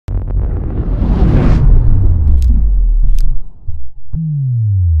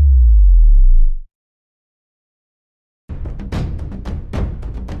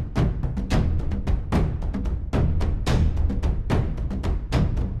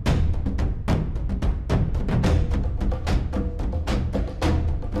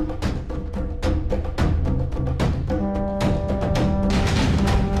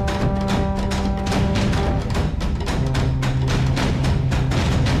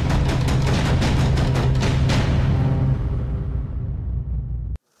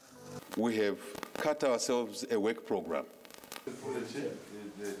have cut ourselves a work program. The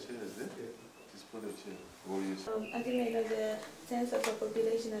census of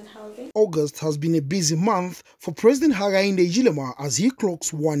population and housing. August has been a busy month for President Hakainde Hichilema as he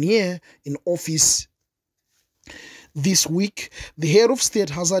clocks 1 year in office. This week, the head of state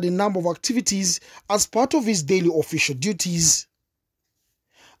has had a number of activities as part of his daily official duties.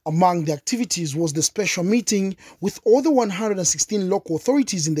 Among the activities was the special meeting with all the 116 local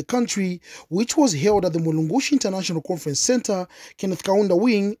authorities in the country, which was held at the Mulungushi International Conference Center, Kenneth Kaunda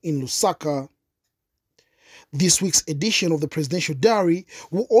Wing in Lusaka. This week's edition of the Presidential Diary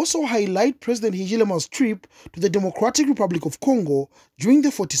will also highlight President Hichilema's trip to the Democratic Republic of Congo during the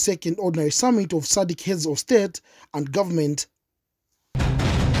 42nd Ordinary Summit of SADC Heads of State and Government.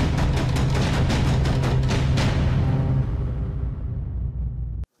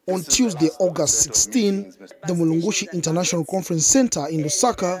 On Tuesday, August 16, the Mulungushi International Conference Center in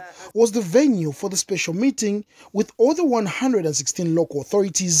Lusaka was the venue for the special meeting with all the 116 local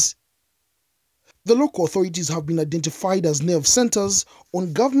authorities. The local authorities have been identified as nerve centers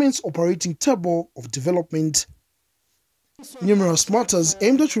on government's operating table of development. Numerous matters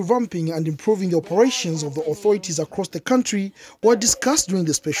aimed at revamping and improving the operations of the authorities across the country were discussed during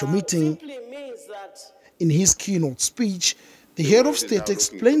the special meeting. In his keynote speech, the head of state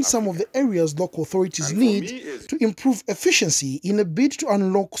explained some of the areas local authorities need to improve efficiency in a bid to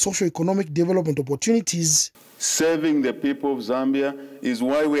unlock socio-economic development opportunities. Serving the people of Zambia is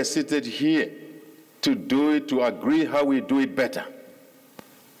why we are seated here, to do it, to agree how we do it better.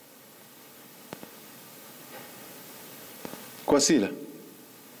 Kwasila,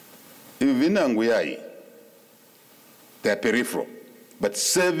 Ivinanguyai, they are peripheral, but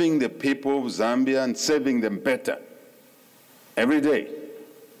serving the people of Zambia and serving them better every day,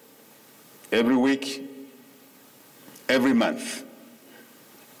 every week, every month,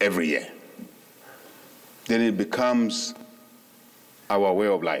 every year. Then it becomes our way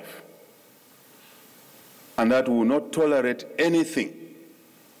of life. And that will not tolerate anything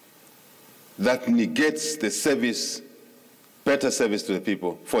that negates the service, better service to the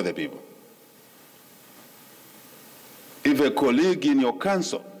people, for the people. If a colleague in your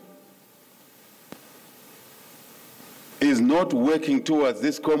council is not working towards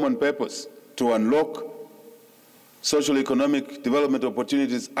this common purpose to unlock social economic development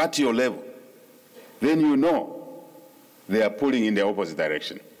opportunities at your level, then you know they are pulling in the opposite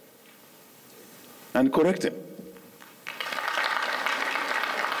direction. And correct them.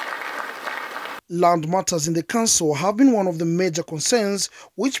 Land matters in the council have been one of the major concerns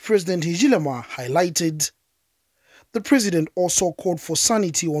which President Hichilema highlighted. The president also called for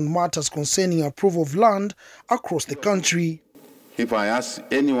sanity on matters concerning approval of land across the country. If I ask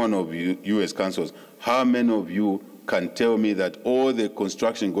any one of you as councils, how many of you can tell me that all the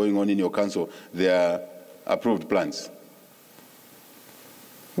construction going on in your council, they are approved plans?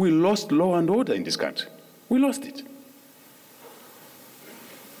 We lost law and order in this country. We lost it.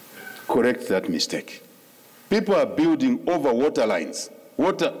 Correct that mistake. People are building over water lines,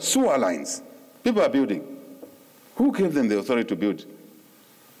 sewer lines. People are building. Who gave them the authority to build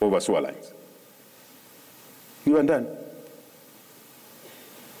over sewer lines? You are done.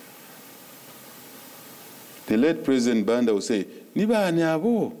 The late President Banda will say, Nibani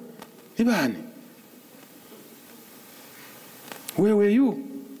abo, Nibani. Where were you?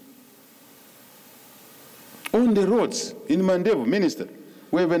 On the roads in Mandevu, Minister.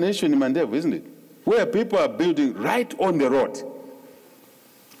 We have an issue in Mandevu, isn't it? Where people are building right on the road.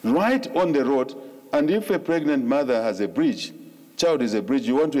 Right on the road. And if a pregnant mother has a bridge, child is a bridge,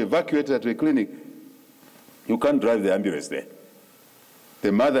 you want to evacuate her to a clinic, you can't drive the ambulance there.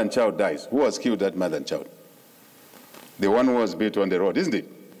 The mother and child dies. Who has killed that mother and child? The one who was built on the road, isn't it?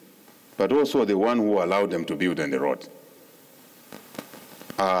 But also the one who allowed them to build on the road.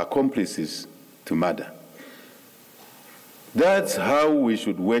 Are accomplices to murder. That's how we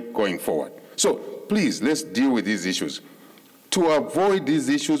should work going forward. So please, let's deal with these issues. To avoid these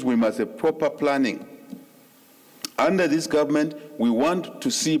issues, we must have proper planning. Under this government, we want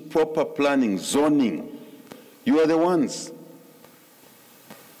to see proper planning, zoning. You are the ones.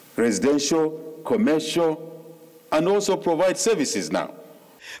 Residential, commercial, and also provide services now.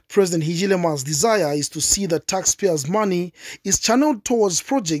 President Hichilema's desire is to see that taxpayers' money is channeled towards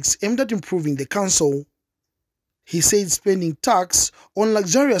projects aimed at improving the council. He said spending tax on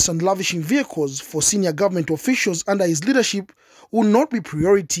luxurious and lavishing vehicles for senior government officials under his leadership will not be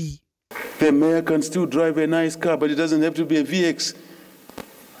priority. The mayor can still drive a nice car, but it doesn't have to be a VX.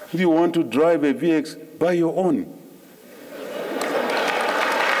 If you want to drive a VX, buy your own.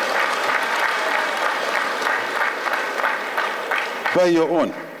 Buy your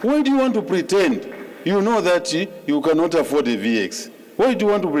own. Why do you want to pretend? You know that you cannot afford a VX. Why do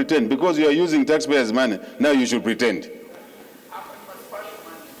you want to pretend? Because you are using taxpayers' money. Now you should pretend.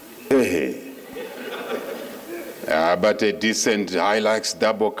 Hey. But a decent Hilux,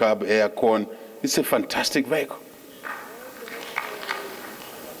 double cab, aircon, it's a fantastic vehicle.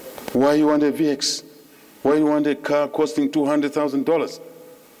 Why you want a VX? Why you want a car costing $200,000?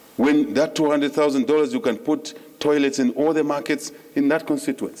 When that $200,000 you can put toilets in all the markets in that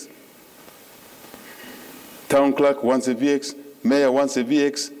constituency. Town clerk wants a VX, mayor wants a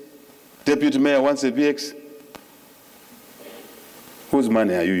VX, deputy mayor wants a VX. Whose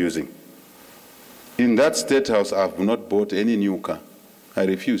money are you using? In that state house, I have not bought any new car. I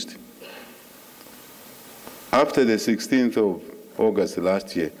refused. After the 16th of August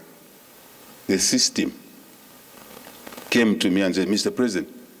last year, the system came to me and said, Mr.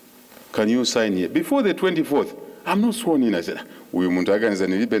 President, can you sign here? Before the 24th, I'm not sworn in. I said, I'm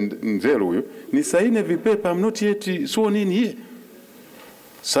not yet sworn in here.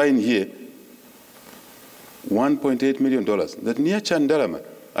 Sign here. $1.8 million. That near Chandalama,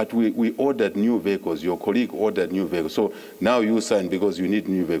 we ordered new vehicles. Your colleague ordered new vehicles. So now you sign because you need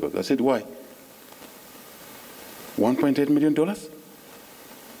new vehicles. I said, why? $1.8 million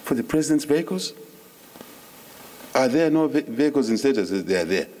for the president's vehicles? Are there no vehicles in status? They are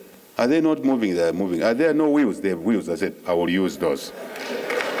there. Are they not moving? They are moving. Are there no wheels? They have wheels. I said, I will use those.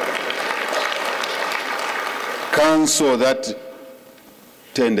 Cancel that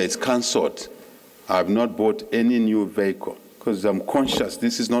tender. It's cancelled. I have not bought any new vehicle because I'm conscious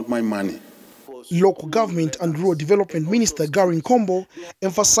this is not my money. Local Government and Rural Development Minister Garin Kombo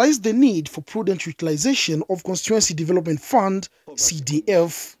emphasized the need for prudent utilization of Constituency Development Fund,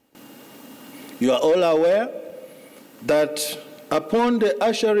 CDF. You are all aware that upon the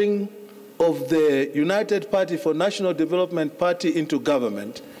ushering of the United Party for National Development Party into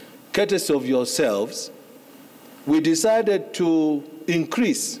government, courtesy of yourselves, we decided to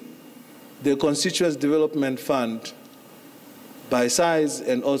increase the Constituency Development Fund by size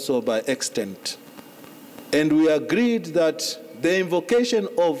and also by extent. And we agreed that the invocation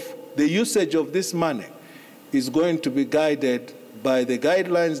of the usage of this money is going to be guided by the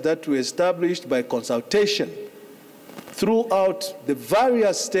guidelines that we established by consultation throughout the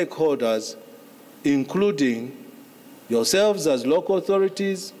various stakeholders, including yourselves as local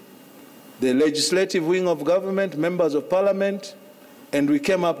authorities, the legislative wing of government, members of parliament, and we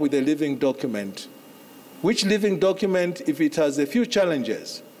came up with a living document. Which living document, if it has a few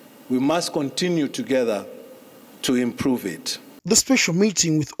challenges, we must continue together to improve it. The special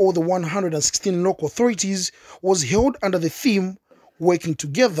meeting with all the 116 local authorities was held under the theme, working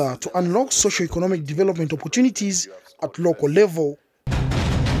together to unlock socio-economic development opportunities at local level.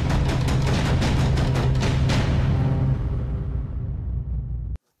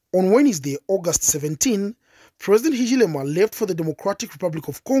 On Wednesday, August 17, President Hichilema left for the Democratic Republic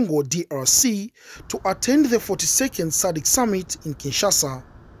of Congo, DRC, to attend the 42nd SADC Summit in Kinshasa.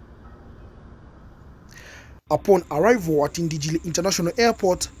 Upon arrival at Ndijili International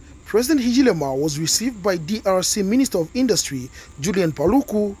Airport, President Hichilema was received by DRC Minister of Industry, Julien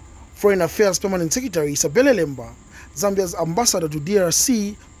Paluku, Foreign Affairs Permanent Secretary, Isabelle Lemba, Zambia's Ambassador to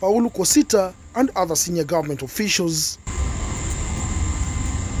DRC, Paulu Kosita, and other senior government officials.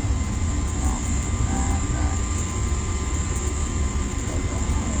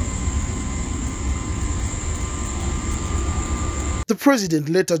 The president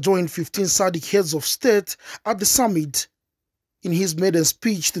later joined 15 SADC heads of state at the summit. In his maiden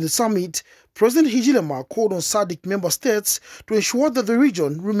speech to the summit, President Hichilema called on SADC member states to ensure that the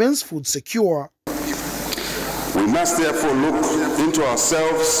region remains food secure. We must therefore look into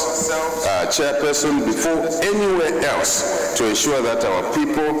ourselves, Chairperson, before anywhere else to ensure that our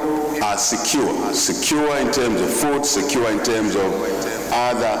people are secure. Secure in terms of food, secure in terms of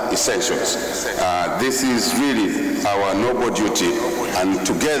other essentials. This is really our noble duty, and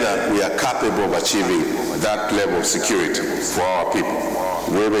together we are capable of achieving that level of security for our people.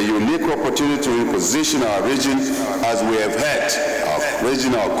 We have a unique opportunity to reposition our region as we have had, our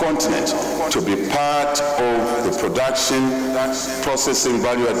region, our continent, to be part of the production, processing,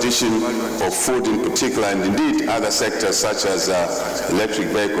 value addition of food in particular, and indeed other sectors such as electric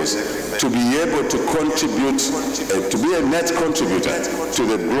vehicles, to be able to contribute, to be a net contributor to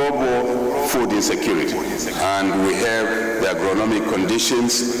the global food insecurity. And we have the agronomic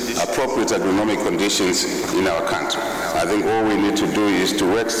conditions, appropriate agronomic conditions in our country. I think all we need to do is to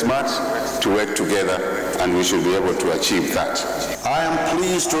work smart, to work together, and we should be able to achieve that. I am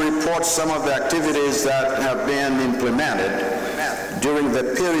pleased to report some of the activities that have been implemented during the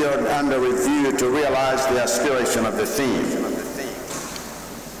period under review to realize the aspiration of the theme.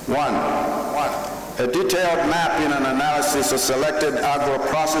 One, a detailed mapping and analysis of selected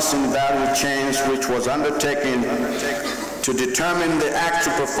agro-processing value chains which was undertaken to determine the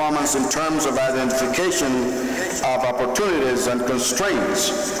actual performance in terms of identification of opportunities and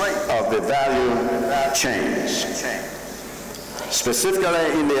constraints of the value chains.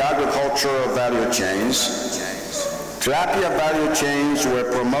 Specifically in the agricultural value chains, tilapia value chains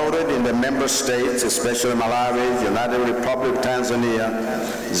were promoted in the member states, especially Malawi, United Republic, Tanzania,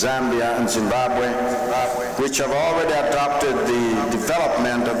 Zambia, and Zimbabwe, which have already adopted the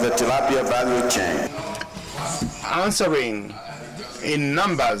development of the tilapia value chain. Answering in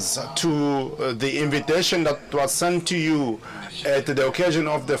numbers to the invitation that was sent to you at the occasion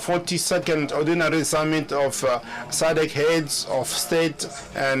of the 42nd Ordinary Summit of SADC heads of state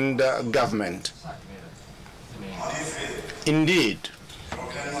and government. Indeed,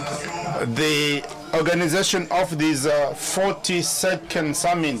 the organization of this 42nd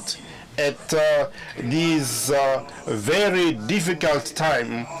summit at this very difficult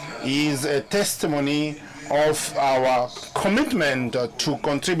time is a testimony of our commitment to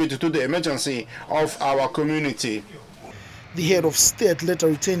contribute to the emergency of our community. The head of state later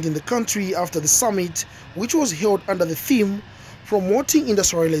returned in the country after the summit, which was held under the theme Promoting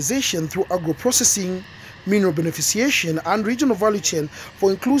Industrialization through Agro-Processing, Mineral Beneficiation and Regional Value Chain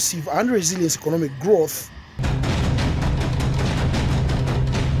for Inclusive and Resilient Economic Growth.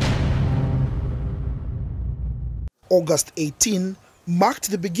 August 18 marked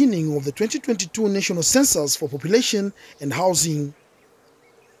the beginning of the 2022 National Census for Population and Housing.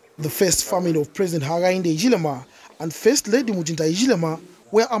 The first family of President Hakainde Hichilema and First Lady Muthinta Hichilema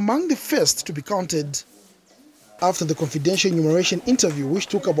were among the first to be counted. After the confidential enumeration interview, which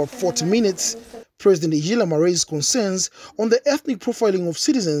took about 40 minutes, President Hichilema raised concerns on the ethnic profiling of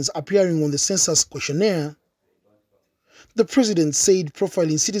citizens appearing on the census questionnaire. The president said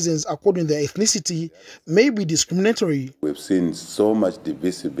profiling citizens according to their ethnicity may be discriminatory. We've seen so much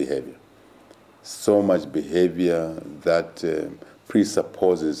divisive behavior, so much behavior that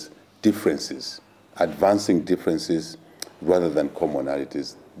presupposes differences, advancing differences rather than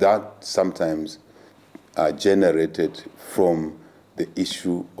commonalities. That sometimes are generated from the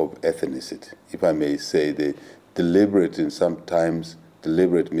issue of ethnicity. If I may say, the deliberate and sometimes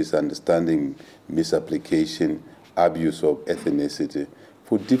deliberate misunderstanding, misapplication, abuse of ethnicity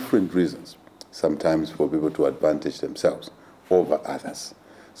for different reasons, sometimes for people to advantage themselves over others.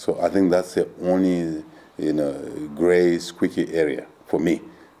 So I think that's the only gray, squeaky area for me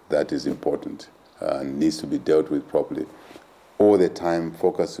that is important and needs to be dealt with properly. All the time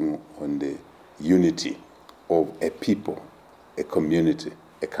focusing on the unity of a people, a community,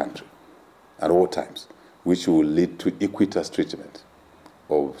 a country, at all times, which will lead to equitable treatment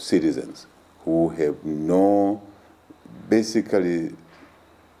of citizens who have no basically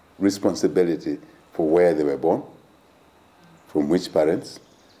responsibility for where they were born, from which parents,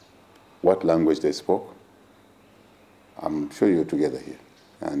 what language they spoke. I'm sure you're together here,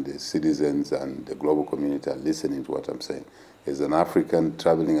 and the citizens and the global community are listening to what I'm saying. As an African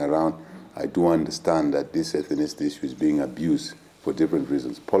traveling around, I do understand that this ethnicity issue is being abused for different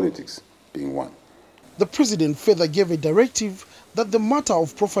reasons, politics being one. The president further gave a directive that the matter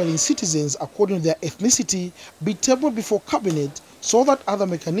of profiling citizens according to their ethnicity be tabled before cabinet so that other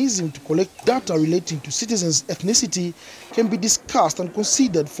mechanisms to collect data relating to citizens' ethnicity can be discussed and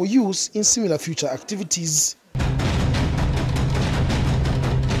considered for use in similar future activities.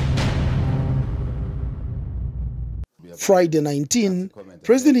 Friday 19,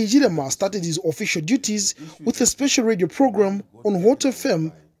 President Hichilema started his official duties with a special radio program on Hot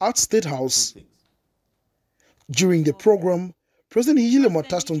FM at State House. During the program, President Hichilema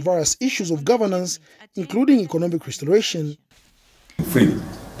touched on various issues of governance, including economic restoration. Freedom.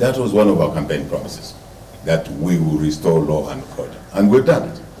 That was one of our campaign promises, that we will restore law and order. And we've done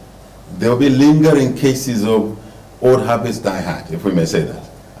it. There will be lingering cases of old habits die hard, if we may say that.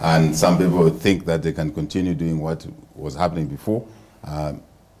 And some people think that they can continue doing what was happening before,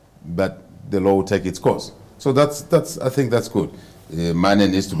 but the law will take its course. So I think that's good. Money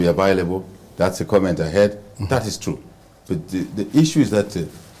needs to be available. That's a comment I had. That is true. But the issue is that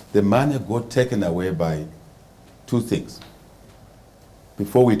the money got taken away by two things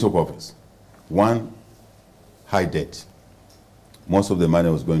before we took office. One, high debt. Most of the money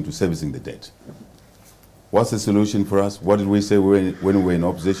was going to servicing the debt. What's the solution for us? What did we say when we were in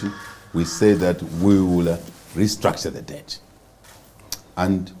opposition? We said that we will restructure the debt.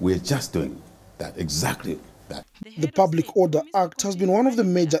 And we're just doing that, exactly that. The Public Order Act has been one of the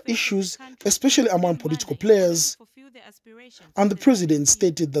major issues, especially among political players. And the president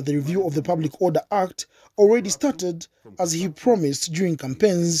stated that the review of the Public Order Act already started, as he promised during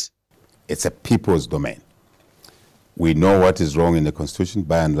campaigns. It's a people's domain. We know what is wrong in the Constitution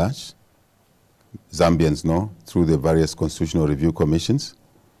by and large. Zambians know through the various constitutional review commissions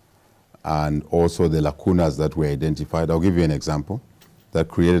and also the lacunas that were identified. I'll give you an example that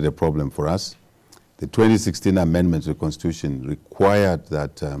created a problem for us. The 2016 amendment to the Constitution required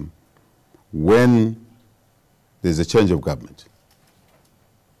that when there's a change of government,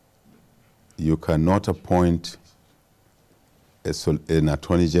 you cannot appoint an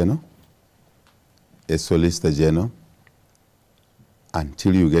Attorney General, a Solicitor General,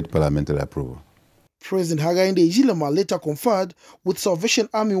 until you get parliamentary approval. President Hakainde Hichilema later conferred with Salvation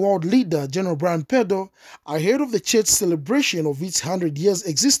Army World Leader General Brian Pedo ahead of the church's celebration of its 100 years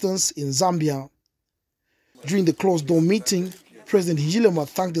existence in Zambia. During the closed-door meeting, President Hichilema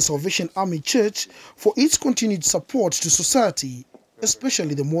thanked the Salvation Army Church for its continued support to society,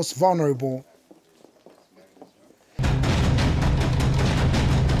 especially the most vulnerable.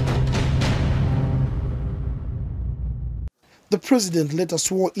 The president later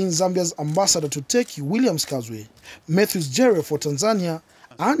swore in Zambia's ambassador to Turkey, William Skazwe, Matthews Jere for Tanzania,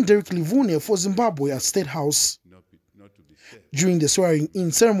 and Derek Livune for Zimbabwe at State House. During the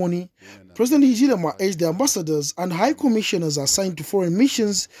swearing-in ceremony, President Hichilema urged the ambassadors and high commissioners assigned to foreign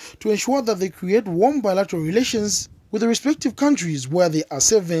missions to ensure that they create warm bilateral relations with the respective countries where they are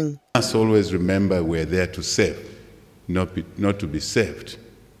serving. Must always remember we're there to serve, not to be served.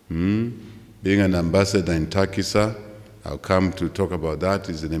 Being an ambassador in Turkey, sir, I'll come to talk about that,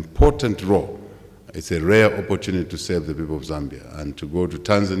 is an important role. It's a rare opportunity to serve the people of Zambia. And to go to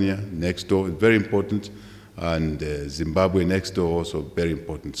Tanzania next door is very important, and Zimbabwe next door also very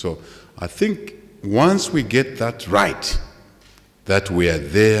important. So I think once we get that right, that we are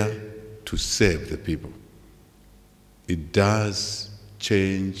there to serve the people, it does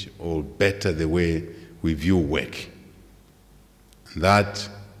change or better the way we view work. That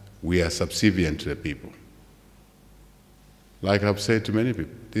we are subservient to the people. Like I've said to many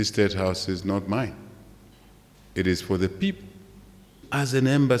people, this State House is not mine. It is for the people. As an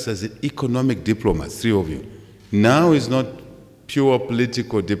embassy, as an economic diplomat, three of you, now is not pure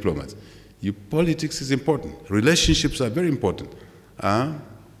political diplomats. Politics is important. Relationships are very important.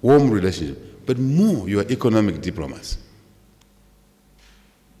 Warm relationships. But more, you are economic diplomats.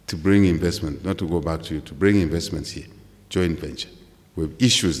 To bring investment, not to go back to you, to bring investments here, joint venture. We have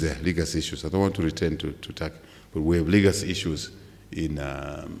issues there, legacy issues. I don't want to return to Turkey. But we have legacy issues in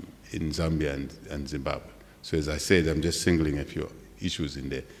Zambia and Zimbabwe. So as I said, I'm just singling a few issues in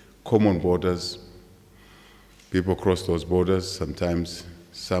there. Common borders, people cross those borders, sometimes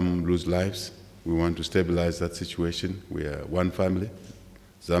some lose lives. We want to stabilize that situation. We are one family,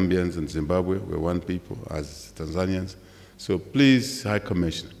 Zambians and Zimbabwe, we're one people as Tanzanians. So please, High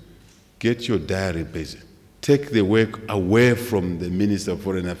Commissioner, get your diary busy. Take the work away from the Minister of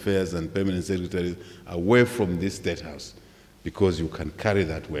Foreign Affairs and Permanent Secretaries, away from this State House, because you can carry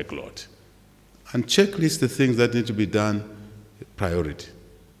that workload. And checklist the things that need to be done, priority,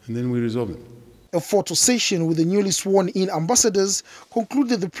 and then we resolve them. A photo session with the newly sworn-in ambassadors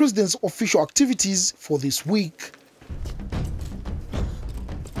concluded the president's official activities for this week.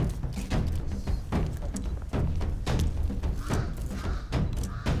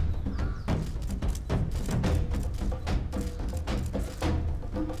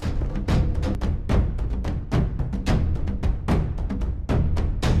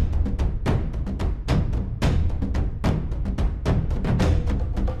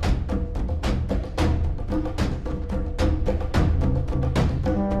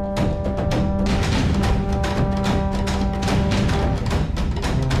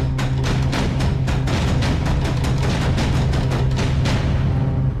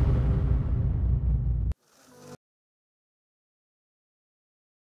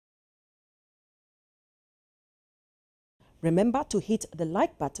 Remember to hit the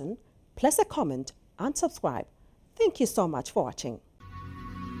like button, place a comment and subscribe. Thank you so much for watching.